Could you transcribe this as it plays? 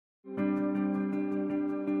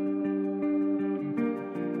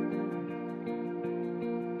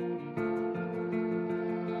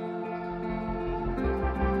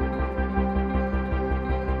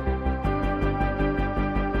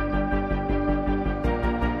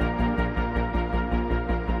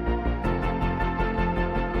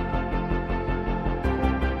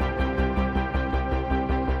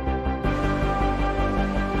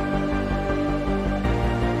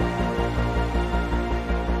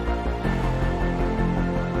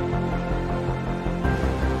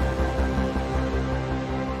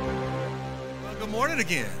morning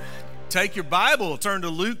again. Take your Bible, turn to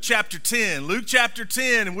Luke chapter 10. Luke chapter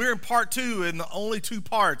 10, and we're in part 2 in the only 2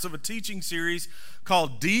 parts of a teaching series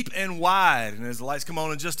called Deep and Wide. And as the lights come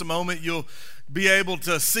on in just a moment, you'll be able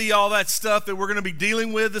to see all that stuff that we're going to be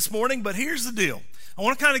dealing with this morning. But here's the deal. I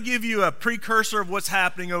want to kind of give you a precursor of what's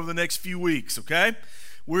happening over the next few weeks, okay?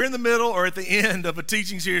 We're in the middle or at the end of a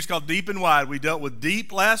teaching series called Deep and Wide. We dealt with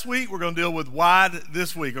deep last week. We're going to deal with wide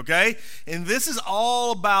this week, okay? And this is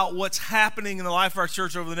all about what's happening in the life of our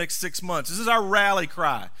church over the next 6 months. This is our rally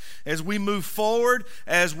cry. As we move forward,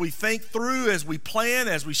 as we think through, as we plan,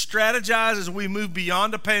 as we strategize, as we move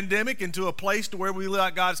beyond the pandemic into a place to where we live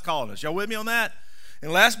like God's calling us. Y'all with me on that?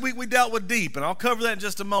 And last week we dealt with deep, and I'll cover that in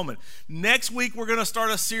just a moment. Next week we're going to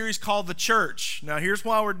start a series called The Church. Now here's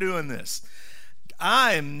why we're doing this.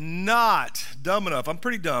 I am not dumb enough, I'm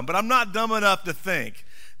pretty dumb, but I'm not dumb enough to think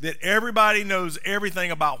that everybody knows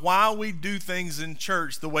everything about why we do things in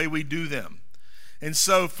church the way we do them. And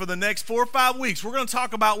so for the next 4 or 5 weeks, we're going to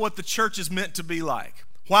talk about what the church is meant to be like.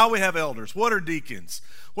 Why we have elders, what are deacons,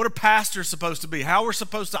 what are pastors supposed to be, how we're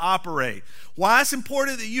supposed to operate, why it's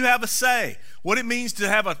important that you have a say, what it means to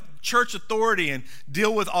have a church authority and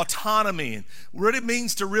deal with autonomy, and what it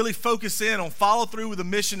means to really focus in on follow through with the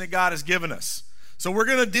mission that God has given us. So we're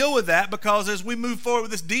going to deal with that because as we move forward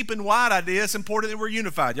with this deep and wide idea, it's important that we're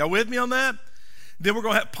unified. Y'all with me on that? Then we're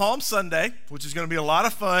going to have Palm Sunday, which is going to be a lot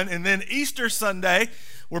of fun. And then Easter Sunday,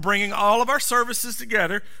 we're bringing all of our services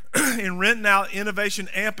together and renting out Innovation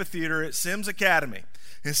Amphitheater at Sims Academy.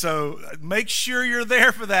 And so make sure you're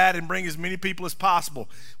there for that and bring as many people as possible.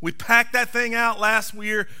 We packed that thing out last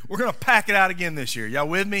year. We're going to pack it out again this year. Y'all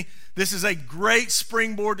with me? This is a great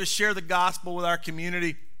springboard to share the gospel with our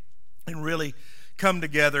community and really come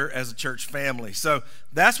together as a church family. So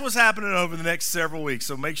that's what's happening over the next several weeks.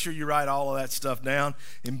 So make sure you write all of that stuff down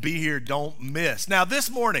and be here. Don't miss. Now this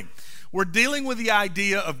morning, we're dealing with the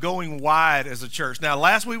idea of going wide as a church. Now,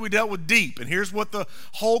 last week we dealt with deep, and here's what the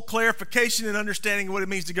whole clarification and understanding of what it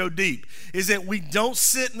means to go deep is that we don't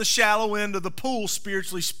sit in the shallow end of the pool,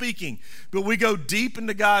 spiritually speaking, but we go deep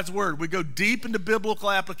into God's word. We go deep into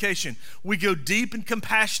biblical application. We go deep in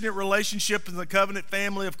compassionate relationship in the covenant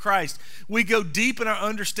family of Christ. We go deep in our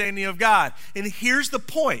understanding of God. And here's the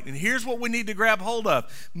point, and here's what we need to grab hold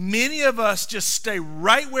of. Many of us just stay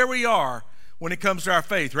right where we are when it comes to our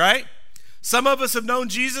faith, right? Some of us have known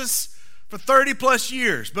Jesus for 30 plus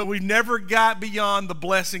years, but we've never got beyond the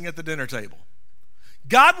blessing at the dinner table.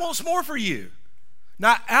 God wants more for you.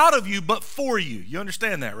 Not out of you, but for you. You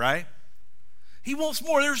understand that, right? He wants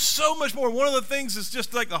more. There's so much more. One of the things that's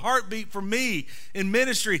just like a heartbeat for me in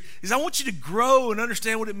ministry is I want you to grow and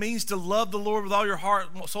understand what it means to love the Lord with all your heart,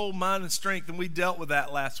 soul, mind, and strength, and we dealt with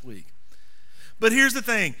that last week. But here's the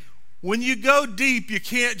thing. When you go deep, you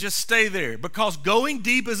can't just stay there because going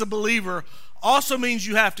deep as a believer also means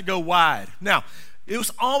you have to go wide. Now, it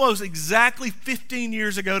was almost exactly 15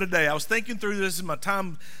 years ago today. I was thinking through this in my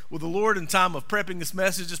time with the Lord and time of prepping this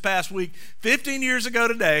message this past week. 15 years ago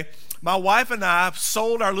today, my wife and I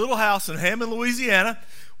sold our little house in Hammond, Louisiana.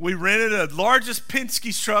 We rented the largest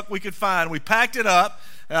Penske truck we could find. We packed it up.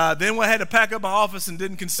 Then we had to pack up my office and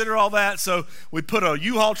didn't consider all that, so we put a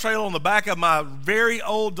U-Haul trailer on the back of my very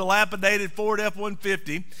old, dilapidated Ford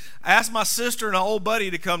F-150. I asked my sister and an old buddy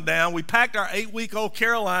to come down. We packed our 8-week-old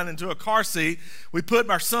Caroline into a car seat. We put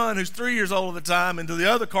my son, who's 3 years old at the time, into the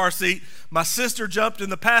other car seat. My sister jumped in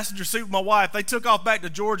the passenger seat with my wife. They took off back to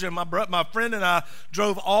Georgia, and my friend and I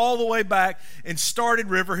drove all the way back and started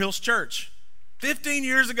River Hills Church. 15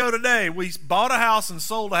 years ago today, we bought a house and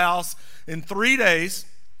sold a house in 3 days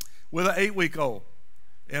with an 8-week-old,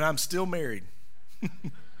 and I'm still married.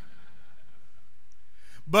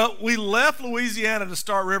 But we left Louisiana to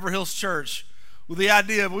start River Hills Church with the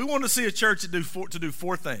idea of we want to see a church to do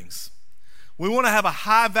 4 things. We want to have a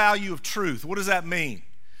high value of truth. What does that mean?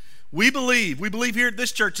 We believe here at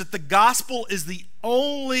this church that the gospel is the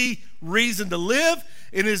only reason to live.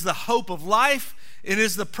 It is the hope of life. It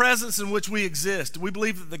is the presence in which we exist. We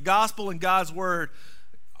believe that the gospel and God's word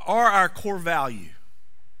are our core value.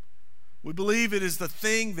 We believe it is the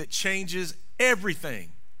thing that changes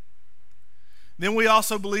everything. Then we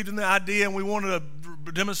also believed in the idea and we wanted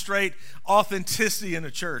to demonstrate authenticity in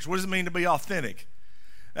the church. What does it mean to be authentic?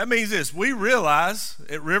 That means this. We realize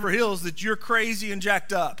at River Hills that you're crazy and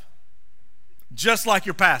jacked up, just like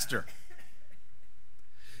your pastor.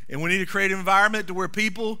 And we need to create an environment to where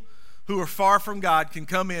people who are far from God can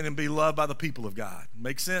come in and be loved by the people of God.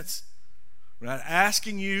 Make sense? We're not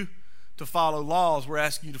asking you to follow laws, we're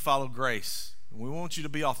asking you to follow grace. And we want you to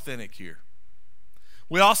be authentic here.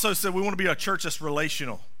 We also said we want to be a church that's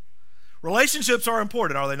relational. Relationships are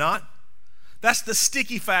important, are they not? That's the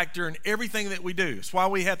sticky factor in everything that we do. It's why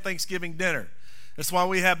we have Thanksgiving dinner. That's why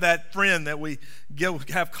we have that friend that we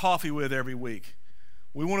have coffee with every week.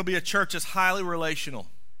 We want to be a church that's highly relational,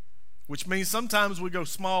 which means sometimes we go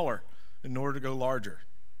smaller in order to go larger.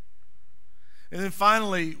 And then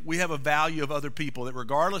finally, we have a value of other people that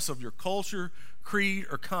regardless of your culture, creed,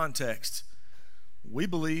 or context, we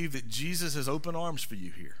believe that Jesus has open arms for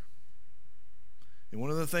you here. And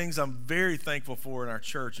one of the things I'm very thankful for in our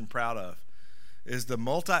church and proud of is the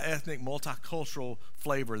multi-ethnic, multicultural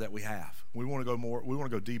flavor that we have. We want to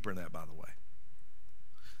go deeper in that, by the way.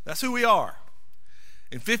 That's who we are.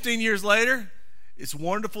 And 15 years later, it's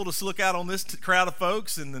wonderful to look out on this crowd of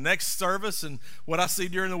folks in the next service and what I see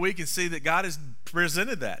during the week and see that God has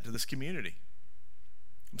presented that to this community.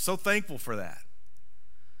 I'm so thankful for that.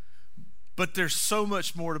 But there's so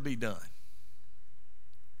much more to be done.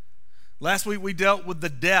 Last week we dealt with the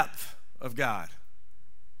depth of God.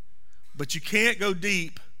 But you can't go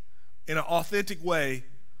deep in an authentic way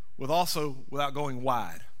without going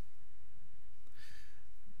wide.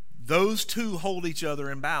 Those two hold each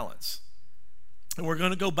other in balance. And we're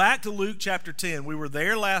going to go back to Luke chapter 10. We were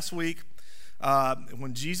there last week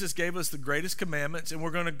when Jesus gave us the greatest commandments, and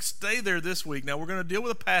we're going to stay there this week. Now, we're going to deal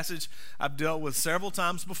with a passage I've dealt with several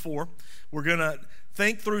times before. We're going to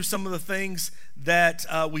think through some of the things that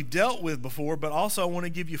we've dealt with before, but also I want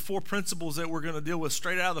to give you 4 principles that we're going to deal with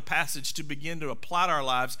straight out of the passage to begin to apply to our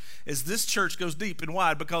lives as this church goes deep and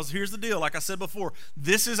wide. Because here's the deal, like I said before,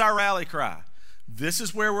 this is our rally cry. This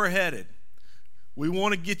is where we're headed. We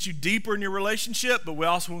want to get you deeper in your relationship, but we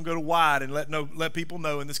also want to go to wide and let people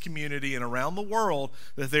know in this community and around the world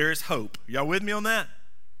that there is hope. Y'all with me on that?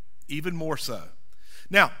 Even more so.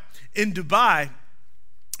 Now, in Dubai,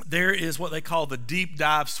 there is what they call the deep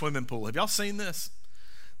dive swimming pool. Have y'all seen this?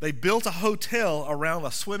 They built a hotel around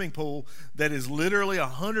a swimming pool that is literally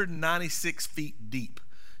 196 feet deep.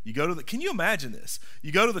 You go to can you imagine this?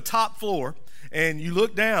 You go to the top floor and you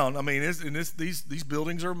look down. I mean, these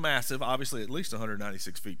buildings are massive, obviously at least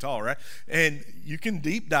 196 feet tall, right? And you can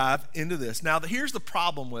deep dive into this. Now, here's the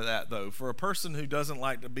problem with that, though, for a person who doesn't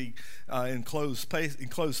like to be in closed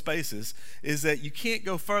spaces, is that you can't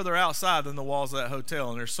go further outside than the walls of that hotel,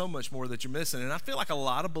 and there's so much more that you're missing. And I feel like a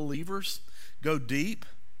lot of believers go deep,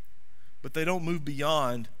 but they don't move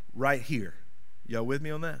beyond right here. Y'all with me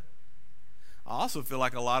on that? I also feel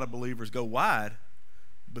like a lot of believers go wide,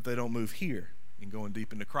 but they don't move here and going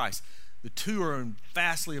deep into Christ. The two are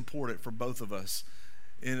vastly important for both of us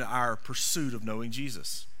in our pursuit of knowing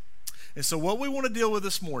Jesus. And so what we want to deal with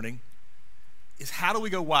this morning is how do we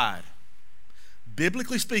go wide?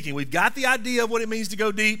 Biblically speaking, we've got the idea of what it means to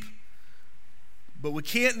go deep, but we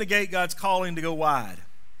can't negate God's calling to go wide.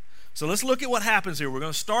 So let's look at what happens here. We're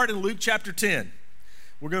going to start in Luke chapter 10.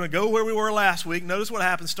 We're going to go where we were last week. Notice what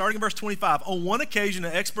happens, starting in verse 25. On one occasion,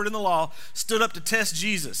 an expert in the law stood up to test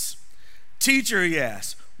Jesus. Teacher, he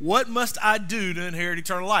asked, what must I do to inherit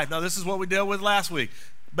eternal life? Now, this is what we dealt with last week.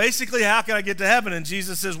 Basically, how can I get to heaven? And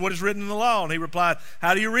Jesus says, what is written in the law? And he replied,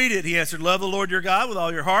 how do you read it? He answered, love the Lord your God with all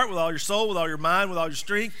your heart, with all your soul, with all your mind, with all your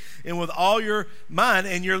strength, and with all your mind,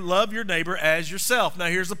 and love your neighbor as yourself. Now,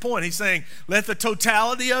 here's the point. He's saying, let the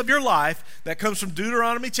totality of your life, that comes from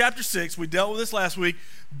Deuteronomy chapter 6, we dealt with this last week,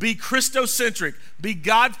 be Christocentric, be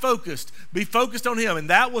God-focused, be focused on him. And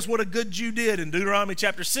that was what a good Jew did in Deuteronomy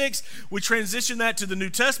chapter 6. We transition that to the New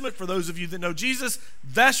Testament. For those of you that know Jesus,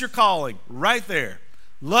 that's your calling right there.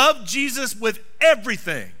 Love Jesus with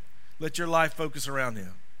everything. Let your life focus around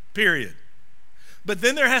him, period. But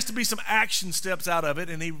then there has to be some action steps out of it,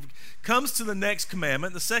 and he comes to the next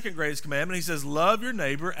commandment, the second greatest commandment. He says, love your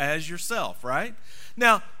neighbor as yourself, right?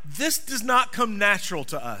 Now, this does not come natural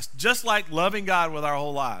to us, just like loving God with our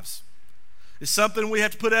whole lives. It's something we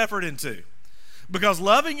have to put effort into. Because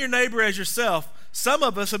loving your neighbor as yourself, some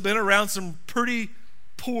of us have been around some pretty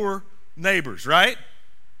poor neighbors, right?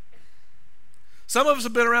 Some of us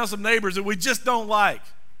have been around some neighbors that we just don't like.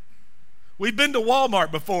 We've been to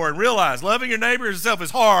Walmart before and realized loving your neighbor as yourself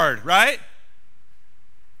is hard, right?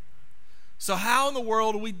 So how in the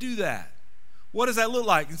world do we do that? What does that look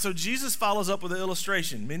like? And so Jesus follows up with an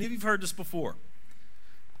illustration. Many of you have heard this before.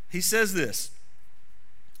 He says this.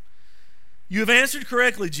 You have answered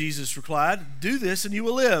correctly, Jesus replied. Do this and you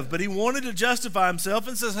will live. But he wanted to justify himself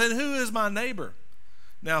and says, and who is my neighbor?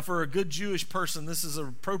 Now, for a good Jewish person, this is an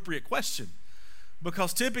appropriate question.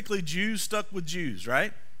 Because typically Jews stuck with Jews,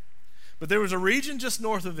 right? But there was a region just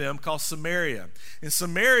north of them called Samaria. And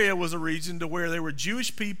Samaria was a region to where there were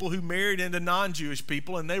Jewish people who married into non-Jewish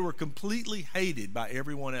people, and they were completely hated by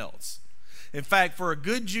everyone else. In fact, for a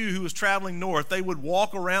good Jew who was traveling north, they would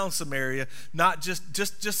walk around Samaria, not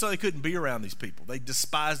just so they couldn't be around these people. They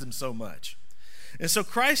despised them so much. And so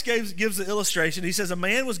Christ gives the illustration. He says a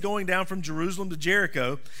man was going down from Jerusalem to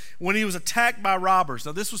Jericho when he was attacked by robbers.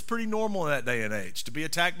 Now, this was pretty normal in that day and age. To be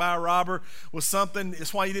attacked by a robber was something,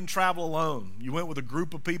 it's why you didn't travel alone. You went with a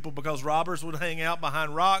group of people because robbers would hang out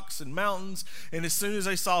behind rocks and mountains, and as soon as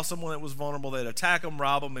they saw someone that was vulnerable, they'd attack them,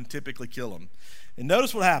 rob them, and typically kill them. And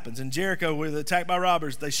notice what happens. In Jericho, where they're attacked by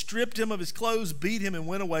robbers, they stripped him of his clothes, beat him, and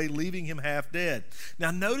went away, leaving him half dead.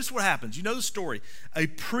 Now, notice what happens. You know the story. A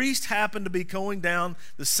priest happened to be going down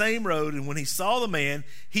the same road, and when he saw the man,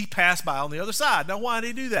 he passed by on the other side. Now, why did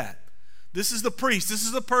he do that? This is the priest. This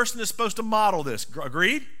is the person that's supposed to model this.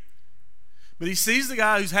 Agreed? But he sees the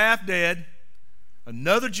guy who's half dead,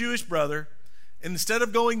 another Jewish brother, and instead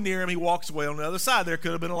of going near him, he walks away on the other side. There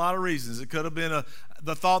could have been a lot of reasons. It could have been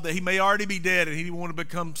the thought that he may already be dead and he didn't want to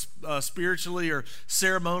become spiritually or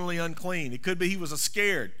ceremonially unclean. It could be he was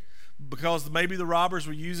scared because maybe the robbers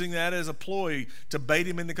were using that as a ploy to bait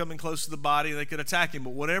him into coming close to the body and they could attack him.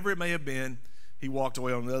 But whatever it may have been, he walked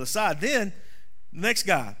away on the other side. Then, the next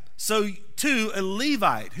guy. So, too, a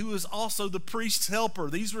Levite who was also the priest's helper.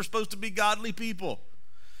 These were supposed to be godly people.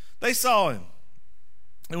 They saw him.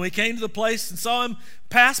 And when he came to the place and saw him,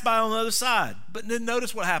 pass by on the other side. But then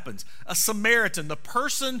notice what happens. A Samaritan, the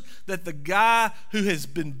person that the guy who has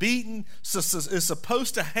been beaten is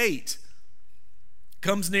supposed to hate,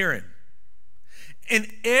 comes near him. And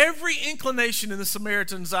every inclination in the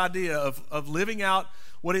Samaritan's idea of living out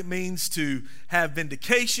what it means to have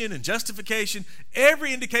vindication and justification,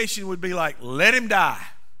 every indication would be like, let him die.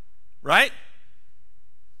 Right?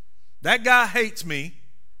 That guy hates me.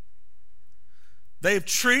 They've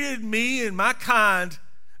treated me and my kind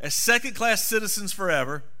as second-class citizens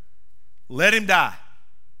forever. Let him die.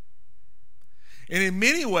 And in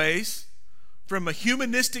many ways, from a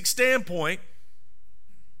humanistic standpoint,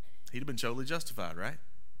 he'd have been totally justified, right?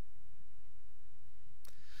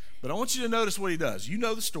 But I want you to notice what he does. You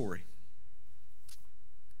know the story.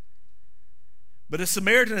 But a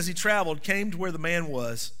Samaritan, as he traveled, came to where the man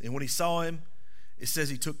was, and when he saw him, it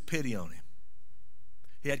says he took pity on him.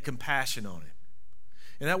 He had compassion on him.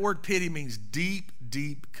 And that word pity means deep,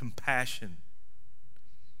 deep compassion.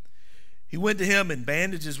 He went to him and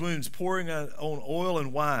bandaged his wounds, pouring on oil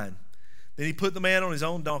and wine. Then he put the man on his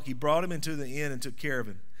own donkey, brought him into the inn, and took care of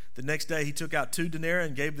him. The next day he took out 2 denarii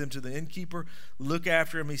and gave them to the innkeeper. Look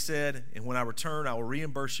after him, he said, and when I return, I will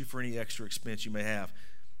reimburse you for any extra expense you may have.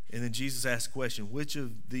 And then Jesus asked the question, which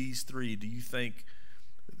of these 3 do you think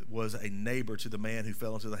was a neighbor to the man who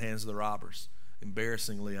fell into the hands of the robbers?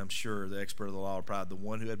 Embarrassingly, I'm sure the expert of the law replied, the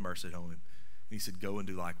one who had mercy on him. And he said, go and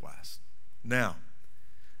do likewise. Now,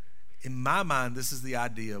 in my mind, this is the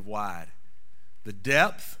idea of wide. The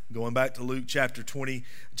depth, going back to Luke chapter 10,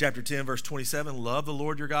 verse 27, love the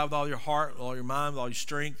Lord your God with all your heart, with all your mind, with all your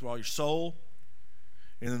strength, with all your soul.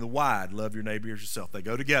 And then the wide, love your neighbor as yourself. They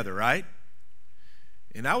go together, right?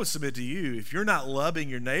 And I would submit to you, if you're not loving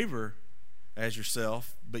your neighbor as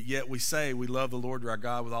yourself, but yet we say we love the Lord our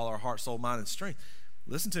God with all our heart, soul, mind, and strength,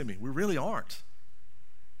 listen to me, we really aren't.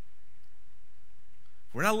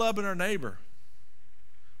 If we're not loving our neighbor,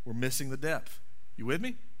 we're missing the depth. You with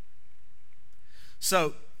me?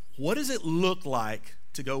 So, what does it look like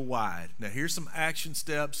to go wide? Now, here's some action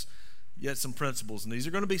steps, yet some principles. And these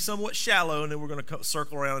are going to be somewhat shallow, and then we're going to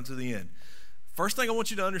circle around into the end. First thing I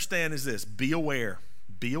want you to understand is this. Be aware.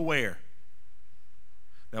 Be aware.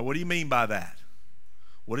 Now, what do you mean by that?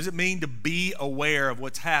 What does it mean to be aware of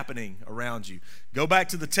what's happening around you? Go back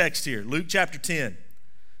to the text here, Luke chapter 10.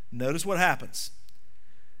 Notice what happens.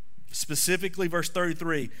 Specifically, verse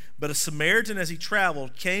 33, but a Samaritan, as he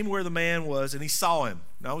traveled, came where the man was, and he saw him.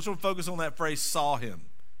 Now, I just want to focus on that phrase, saw him.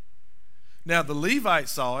 Now, the Levite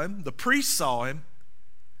saw him, the priest saw him,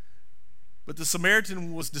 but the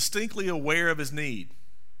Samaritan was distinctly aware of his need.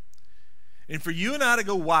 And for you and I to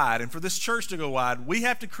go wide, and for this church to go wide, we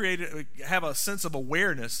have to have a sense of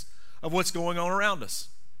awareness of what's going on around us.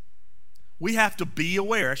 We have to be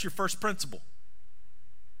aware. That's your first principle.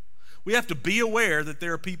 We have to be aware that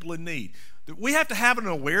there are people in need. We have to have an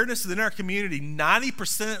awareness that in our community,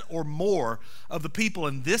 90% or more of the people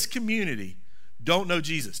in this community don't know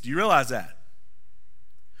Jesus. Do you realize that?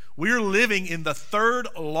 We are living in the 3rd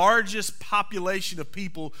largest population of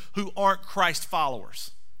people who aren't Christ followers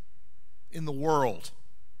in the world,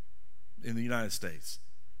 in the United States.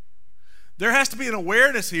 There has to be an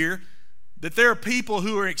awareness here that there are people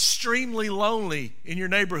who are extremely lonely in your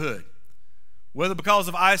neighborhood. Whether because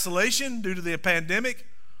of isolation due to the pandemic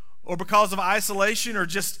or because of isolation or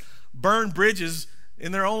just burned bridges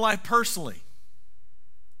in their own life personally.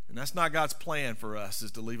 And that's not God's plan for us,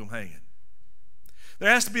 is to leave them hanging. There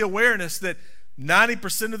has to be awareness that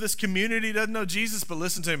 90% of this community doesn't know Jesus, but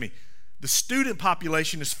listen to me. The student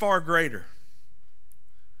population is far greater.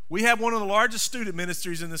 We have one of the largest student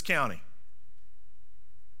ministries in this county.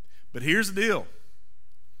 But here's the deal.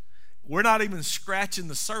 We're not even scratching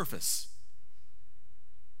the surface.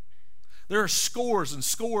 There are scores and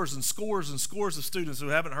scores and scores and scores of students who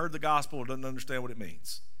haven't heard the gospel or don't understand what it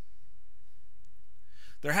means.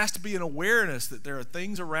 There has to be an awareness that there are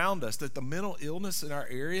things around us, that the mental illness in our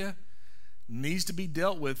area needs to be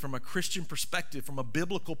dealt with from a Christian perspective, from a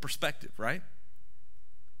biblical perspective, right?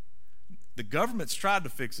 The government's tried to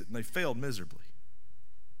fix it and they failed miserably.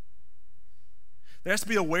 There has to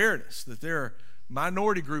be awareness that there are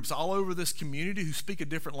minority groups all over this community who speak a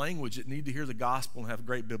different language that need to hear the gospel and have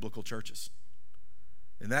great biblical churches.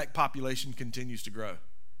 And that population continues to grow.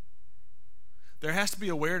 There has to be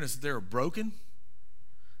awareness that they are broken,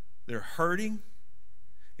 they're hurting,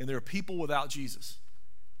 and there are people without Jesus.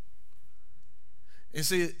 And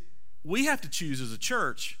see, we have to choose as a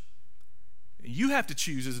church, and you have to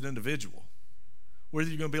choose as an individual, whether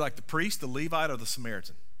you're going to be like the priest, the Levite, or the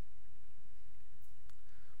Samaritan.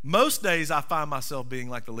 Most days I find myself being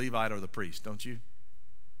like the Levite or the priest, don't you?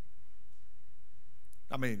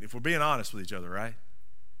 I mean, if we're being honest with each other, right?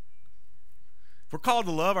 If we're called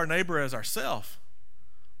to love our neighbor as ourselves,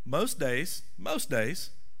 most days,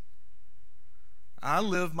 I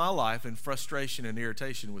live my life in frustration and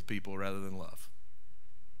irritation with people rather than love.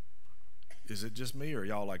 Is it just me or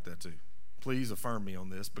y'all like that too? Please affirm me on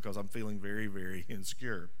this because I'm feeling very, very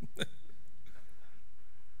insecure.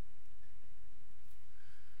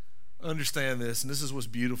 Understand this, and this is what's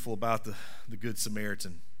beautiful about the Good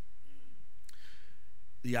Samaritan.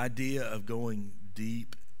 The idea of going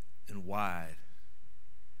deep and wide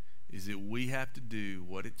is that we have to do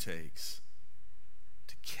what it takes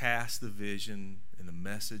to cast the vision and the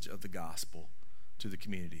message of the gospel to the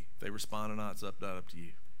community. If they respond or not, it's not up to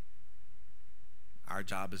you. Our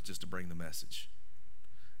job is just to bring the message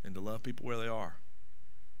and to love people where they are.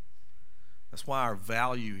 That's why our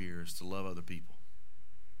value here is to love other people.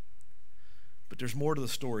 But there's more to the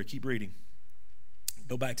story. Keep reading.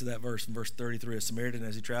 Go back to that verse in verse 33. A Samaritan,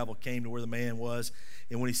 as he traveled, came to where the man was,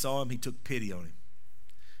 and when he saw him, he took pity on him.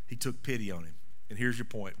 He took pity on him. And here's your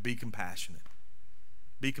point. Be compassionate.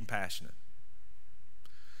 Be compassionate.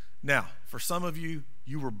 Now, for some of you,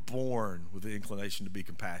 you were born with the inclination to be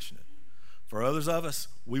compassionate. For others of us,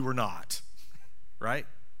 we were not. Right?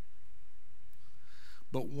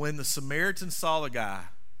 But when the Samaritan saw the guy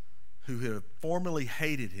who had formerly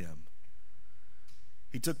hated him,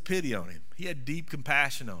 he took pity on him. He had deep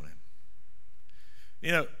compassion on him.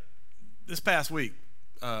 You know, this past week,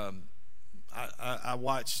 I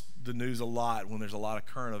watched the news a lot when there's a lot of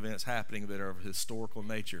current events happening that are of historical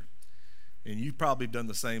nature. And you've probably done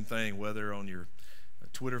the same thing, whether on your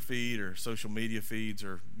Twitter feed or social media feeds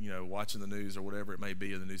or, you know, watching the news or whatever it may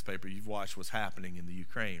be in the newspaper. You've watched what's happening in the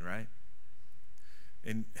Ukraine, right?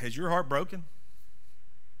 And has your heart broken?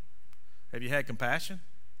 Have you had compassion?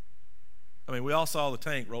 I mean, we all saw the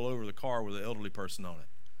tank roll over the car with an elderly person on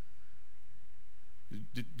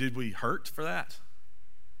it. Did we hurt for that?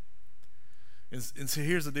 And so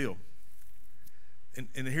here's the deal.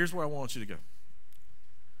 And here's where I want you to go.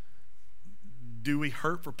 Do we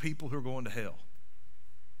hurt for people who are going to hell?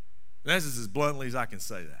 And that's as bluntly as I can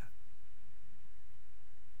say that.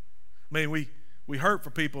 I mean, we hurt for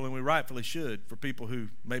people, and we rightfully should, for people who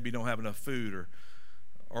maybe don't have enough food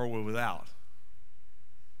or we're without.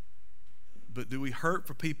 But do we hurt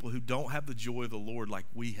for people who don't have the joy of the Lord like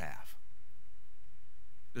we have?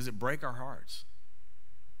 Does it break our hearts?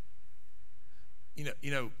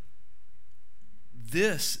 You know,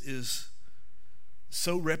 this is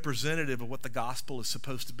so representative of what the gospel is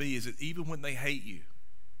supposed to be, is that even when they hate you,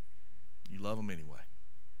 you love them anyway.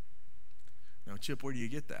 Now, Chip, where do you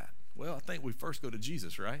get that? Well, I think we first go to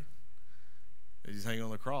Jesus, right? He's hanging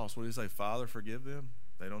on the cross. What did he say? Father, forgive them.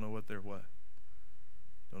 They don't know what they're what?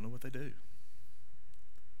 Don't know what they do.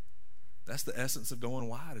 That's the essence of going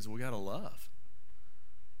wide, is we got to love.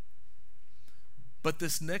 But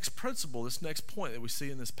this next principle, this next point that we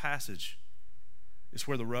see in this passage is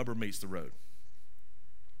where the rubber meets the road.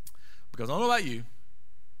 Because I don't know about you,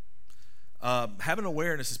 having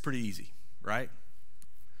awareness is pretty easy, right?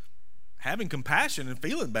 Having compassion and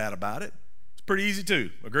feeling bad about it, it's pretty easy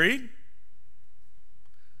too. Agreed?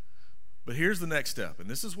 But here's the next step, and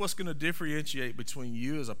this is what's going to differentiate between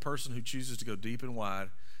you as a person who chooses to go deep and wide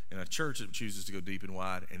and a church that chooses to go deep and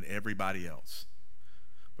wide and everybody else.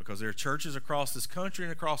 Because there are churches across this country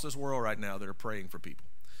and across this world right now that are praying for people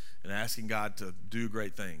and asking God to do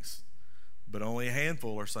great things. But only a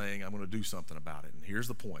handful are saying, I'm going to do something about it. And here's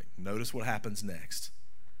the point. Notice what happens next.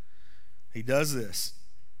 He does this.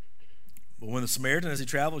 But when the Samaritan, as he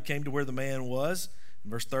traveled, came to where the man was, in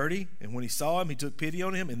verse 30, and when he saw him, he took pity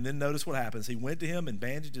on him, and then notice what happens. He went to him and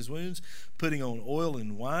bandaged his wounds, putting on oil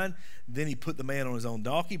and wine. Then he put the man on his own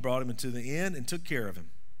donkey, brought him into the inn, and took care of him.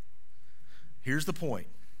 Here's the point.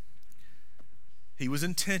 He was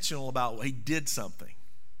intentional about, he did something.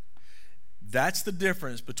 That's the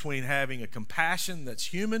difference between having a compassion that's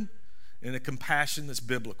human and a compassion that's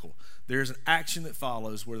biblical. There's an action that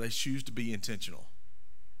follows where they choose to be intentional.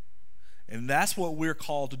 And that's what we're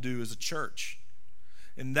called to do as a church.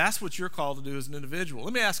 And that's what you're called to do as an individual.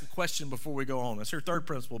 Let me ask a question before we go on. That's your third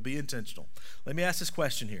principle, be intentional. Let me ask this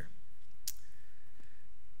question here.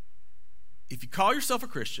 If you call yourself a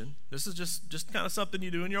Christian, this is just kind of something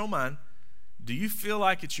you do in your own mind, do you feel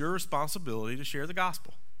like it's your responsibility to share the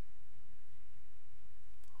gospel?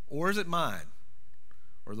 Or is it mine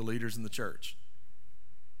or the leaders in the church?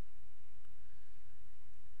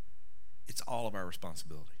 It's all of our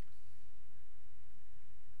responsibility.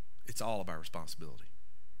 It's all of our responsibility.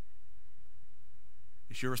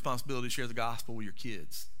 It's your responsibility to share the gospel with your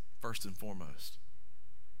kids, first and foremost.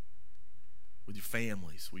 With your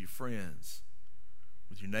families, with your friends,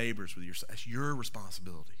 with your neighbors, that's your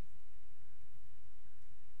responsibility.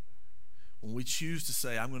 When we choose to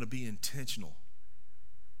say, I'm going to be intentional,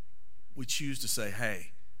 we choose to say,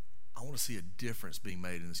 hey, I want to see a difference being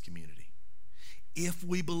made in this community. If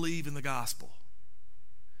we believe in the gospel,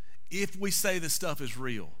 if we say this stuff is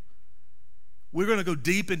real, we're going to go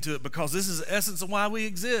deep into it because this is the essence of why we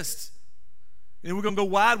exist. And we're going to go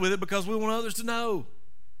wide with it because we want others to know.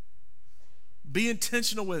 Be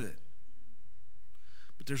intentional with it.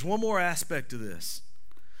 But there's one more aspect to this.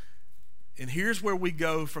 And here's where we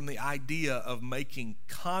go from the idea of making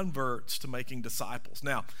converts to making disciples.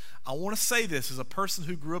 Now, I want to say this as a person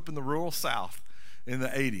who grew up in the rural South in the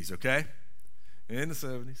 80s, okay? In the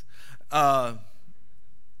 70s.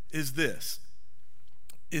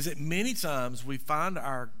 Is that many times we find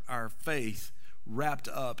our faith wrapped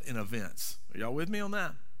up in events. Are y'all with me on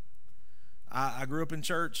that? I grew up in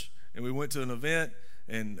church, and we went to an event,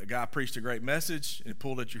 and a guy preached a great message, and it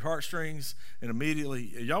pulled at your heartstrings, and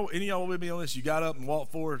immediately, any of y'all with me on this? You got up and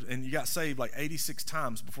walked forward, and you got saved like 86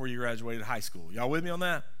 times before you graduated high school. Y'all with me on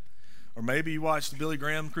that? Or maybe you watched the Billy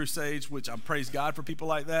Graham crusades, which I praise God for people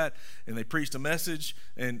like that, and they preached a message,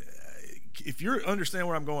 and if you understand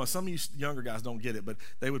where I'm going, some of you younger guys don't get it, but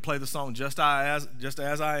they would play the song Just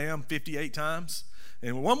As I Am 58 times.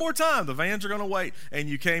 And one more time, the vans are going to wait. And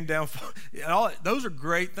you came down. Those are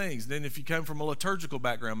great things. Then if you come from a liturgical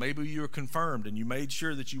background, maybe you were confirmed and you made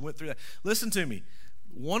sure that you went through that. Listen to me.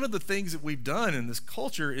 One of the things that we've done in this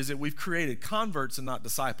culture is that we've created converts and not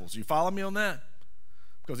disciples. You follow me on that?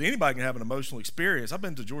 Because anybody can have an emotional experience. I've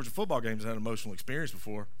been to Georgia football games and had an emotional experience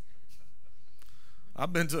before.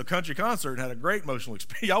 I've been to a country concert and had a great emotional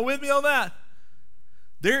experience. Y'all with me on that?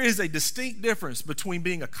 There is a distinct difference between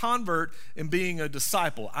being a convert and being a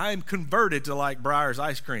disciple. I am converted to like Breyer's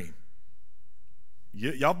ice cream.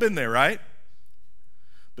 Y'all been there, right?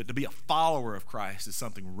 But to be a follower of Christ is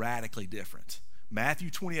something radically different. Matthew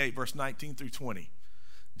 28, verse 19 through 20.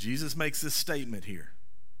 Jesus makes this statement here.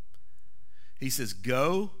 He says,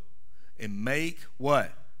 go and make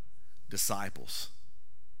what? Disciples.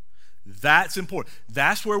 That's important.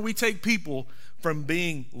 That's where we take people from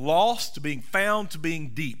being lost to being found to being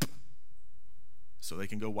deep so they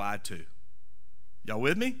can go wide too. Y'all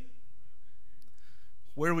with me?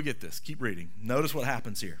 Where do we get this? Keep reading. Notice what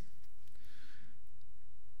happens here.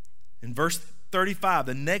 In verse 35,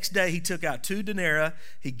 the next day he took out 2 denarii.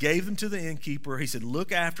 He gave them to the innkeeper. He said,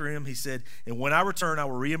 look after him. He said, and when I return, I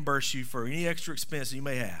will reimburse you for any extra expense you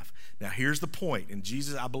may have. Now here's the point. And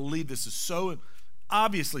Jesus, I believe this is so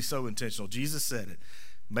obviously so intentional. Jesus said it.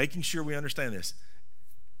 Making sure we understand this.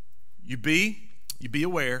 You be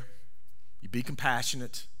aware. You be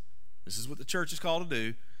compassionate. This is what the church is called to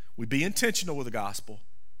do. We be intentional with the gospel,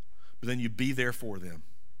 but then you be there for them.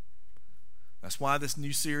 That's why this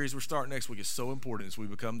new series we're starting next week is so important as we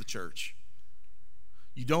become the church.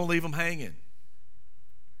 You don't leave them hanging.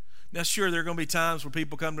 Now, sure, there are going to be times where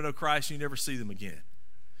people come to know Christ and you never see them again.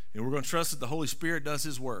 And we're going to trust that the Holy Spirit does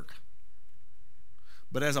his work.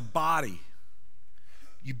 But as a body,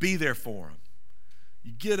 you be there for them.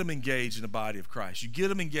 You get them engaged in the body of Christ. You get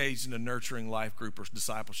them engaged in a nurturing life group or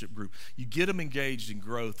discipleship group. You get them engaged in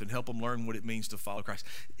growth and help them learn what it means to follow Christ.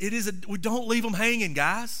 We don't leave them hanging,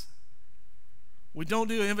 guys. We don't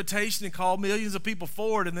do an invitation and call millions of people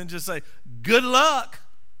forward and then just say, good luck.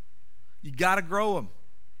 You got to grow them.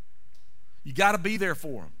 You got to be there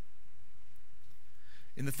for them.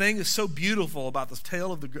 And the thing that's so beautiful about the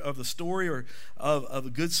tale of the story or of the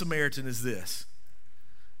Good Samaritan is this,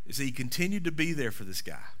 is that he continued to be there for this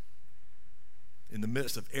guy. in the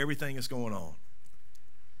midst of everything that's going on.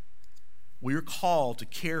 We are called to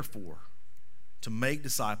care for, to make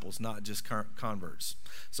disciples, not just converts.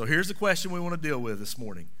 So here's the question we want to deal with this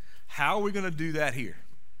morning. How are we going to do that here?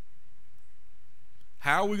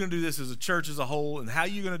 How are we going to do this as a church as a whole, and how are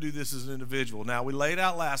you going to do this as an individual? Now, we laid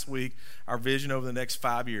out last week our vision over the next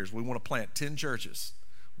 5 years. We want to plant 10 churches.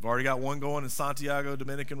 We've already got one going in Santiago,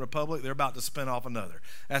 Dominican Republic. They're about to spin off another.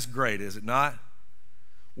 That's great, is it not?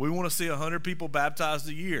 We want to see 100 people baptized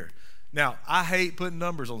a year. Now, I hate putting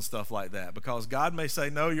numbers on stuff like that because God may say,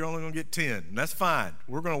 no, you're only going to get 10, and that's fine.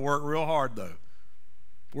 We're going to work real hard, though.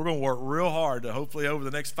 We're going to work real hard to hopefully over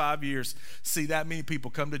the next 5 years see that many people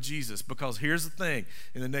come to Jesus, because here's the thing.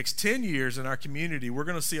 In the next 10 years in our community, we're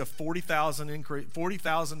going to see a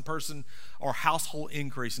 40,000 person or household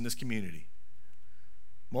increase in this community.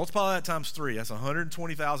 Multiply that times 3. That's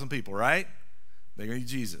 120,000 people, right? They're going to need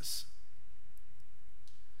Jesus.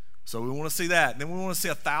 So we want to see that. And then we want to see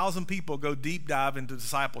 1,000 people go deep dive into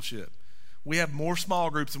discipleship. We have more small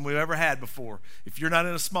groups than we've ever had before. If you're not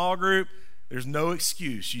in a small group, there's no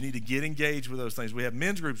excuse. You need to get engaged with those things. We have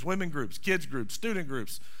men's groups, women groups, kids groups, student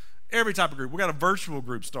groups, every type of group. We got a virtual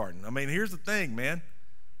group starting. I mean, here's the thing, man.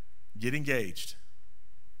 Get engaged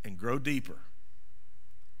and grow deeper.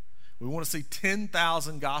 We want to see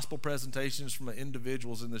 10,000 gospel presentations from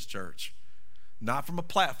individuals in this church. Not from a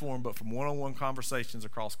platform, but from one-on-one conversations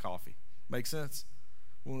across coffee. Make sense?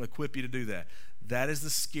 We want to equip you to do that. That is the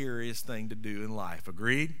scariest thing to do in life.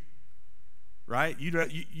 Agreed? Right?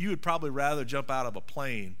 You would probably rather jump out of a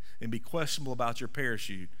plane and be questionable about your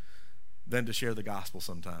parachute than to share the gospel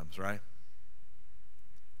sometimes, right?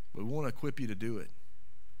 But we want to equip you to do it.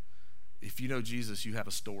 If you know Jesus, you have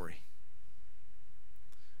a story.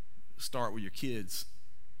 Start with your kids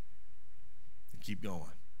and keep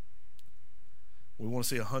going. We want to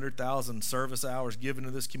see 100,000 service hours given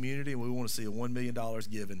to this community, and we want to see $1 million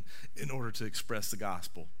given in order to express the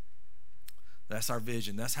gospel. That's our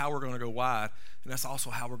vision. That's how we're going to go wide, and that's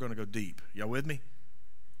also how we're going to go deep. Y'all with me?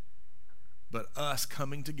 But us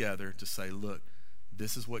coming together to say, look,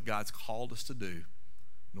 this is what God's called us to do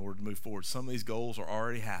in order to move forward. Some of these goals are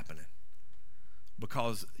already happening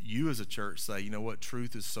because you as a church say, you know what,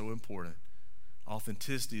 truth is so important.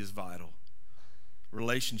 Authenticity is vital.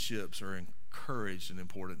 Relationships are encouraged and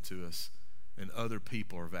important to us, and other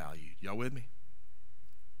people are valued. Y'all with me?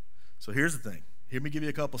 So here's the thing. Let me give you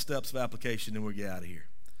a couple steps of application, and we'll get out of here.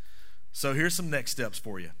 So here's some next steps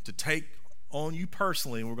for you to take on you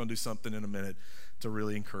personally, and we're going to do something in a minute to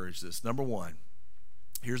really encourage this. Number one,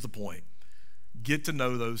 here's the point. Get to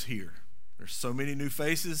know those here. There's so many new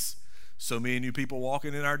faces, so many new people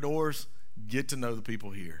walking in our doors. Get to know the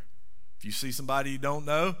people here. If you see somebody you don't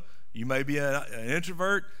know, you may be an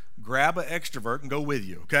introvert, grab an extrovert and go with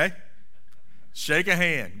you, okay? Shake a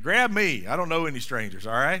hand. Grab me. I don't know any strangers,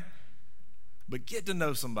 all right? But get to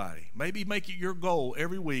know somebody. Maybe make it your goal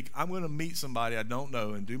every week. I'm going to meet somebody I don't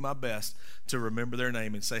know and do my best to remember their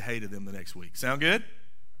name and say hey to them the next week. Sound good?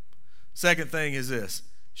 Second thing is this.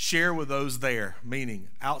 Share with those there, meaning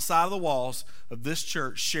outside of the walls of this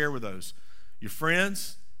church, share with those. Your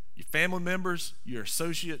friends, your family members, your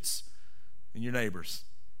associates, and your neighbors.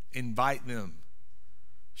 Invite them.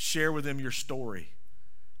 Share with them your story.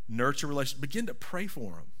 Nurture relationships. Begin to pray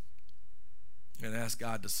for them. And ask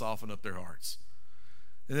God to soften up their hearts.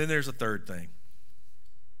 And then there's a third thing.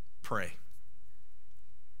 Pray.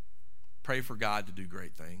 Pray for God to do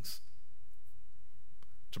great things.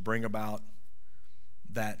 To bring about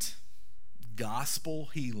that gospel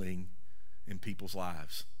healing in people's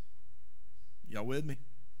lives. Y'all with me?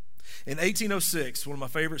 In 1806, one of my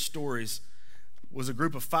favorite stories was a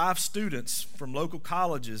group of 5 students from local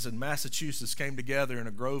colleges in Massachusetts came together in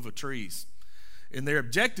a grove of trees. And their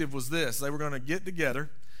objective was this. They were going to get together,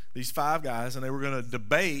 these 5 guys, and they were going to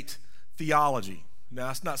debate theology. Now,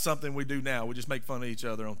 it's not something we do now. We just make fun of each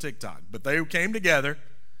other on TikTok. But they came together,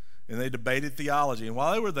 and they debated theology. And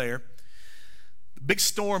while they were there, a big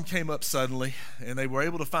storm came up suddenly, and they were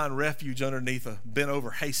able to find refuge underneath a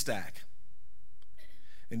bent-over haystack.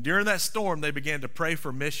 And during that storm, they began to pray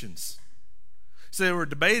for missions. So they were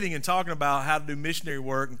debating and talking about how to do missionary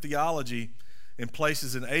work and theology in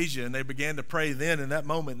places in Asia, and they began to pray then in that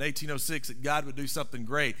moment in 1806 that God would do something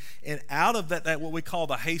great. And out of that what we call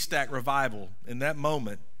the haystack revival, in that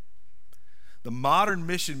moment, the modern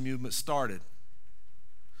mission movement started.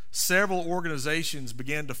 Several organizations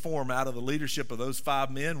began to form out of the leadership of those 5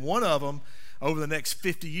 men. One of them, over the next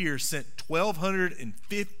 50 years, sent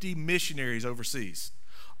 1,250 missionaries overseas,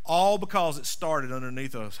 all because it started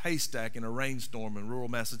underneath a haystack in a rainstorm in rural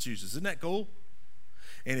Massachusetts. Isn't that cool?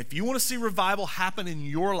 And if you want to see revival happen in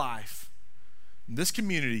your life, In this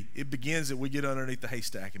community, it begins that we get underneath the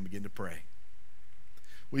haystack and begin to pray.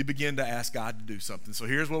 We begin to ask God to do something. So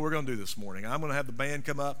here's what we're going to do this morning. I'm going to have the band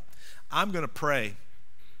come up. I'm going to pray.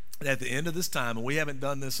 And at the end of this time, and we haven't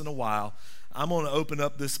done this in a while, I'm going to open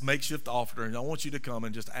up this makeshift altar, and I want you to come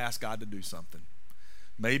and just ask God to do something.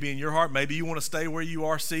 Maybe in your heart, maybe you want to stay where you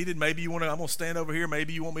are seated. Maybe you want to, I'm going to stand over here.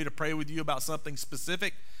 Maybe you want me to pray with you about something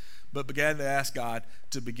specific. But begin to ask God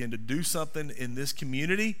to begin to do something in this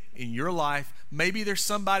community, in your life. Maybe there's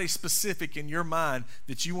somebody specific in your mind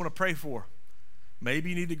that you want to pray for.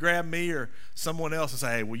 Maybe you need to grab me or someone else and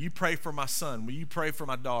say, hey, will you pray for my son? Will you pray for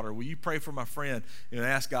my daughter? Will you pray for my friend? And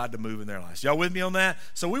ask God to move in their lives. Y'all with me on that?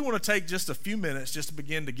 So we want to take just a few minutes just to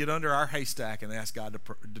begin to get under our haystack and ask God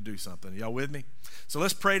to do something. Y'all with me? So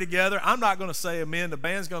let's pray together. I'm not going to say amen. The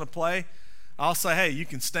band's going to play. I'll say, hey, you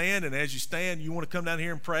can stand, and as you stand, you want to come down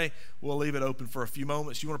here and pray, we'll leave it open for a few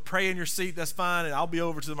moments. You want to pray in your seat, that's fine, and I'll be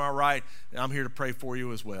over to my right, and I'm here to pray for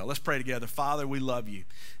you as well. Let's pray together. Father, we love you.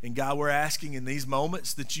 And God, we're asking in these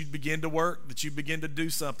moments that you'd begin to work, that you begin to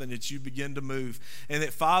do something, that you begin to move. And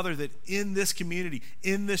that, Father, that in this community,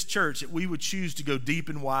 in this church, that we would choose to go deep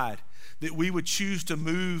and wide, that we would choose to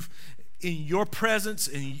move in your presence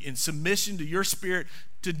and in submission to your spirit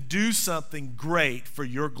to do something great for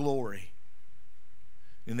your glory.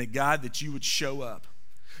 And that, God, that you would show up.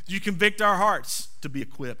 You convict our hearts to be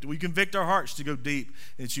equipped. We convict our hearts to go deep,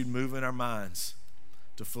 and that you'd move in our minds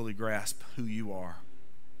to fully grasp who you are.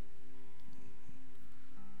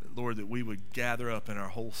 That, Lord, that we would gather up in our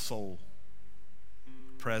whole soul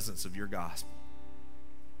the presence of your gospel.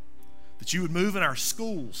 That you would move in our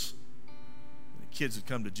schools, and the kids would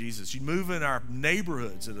come to Jesus. You'd move in our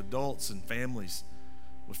neighborhoods, that adults and families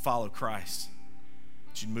would follow Christ.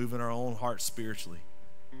 That you'd move in our own hearts spiritually.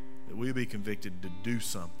 That we be convicted to do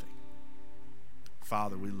something.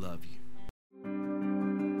 Father, we love you.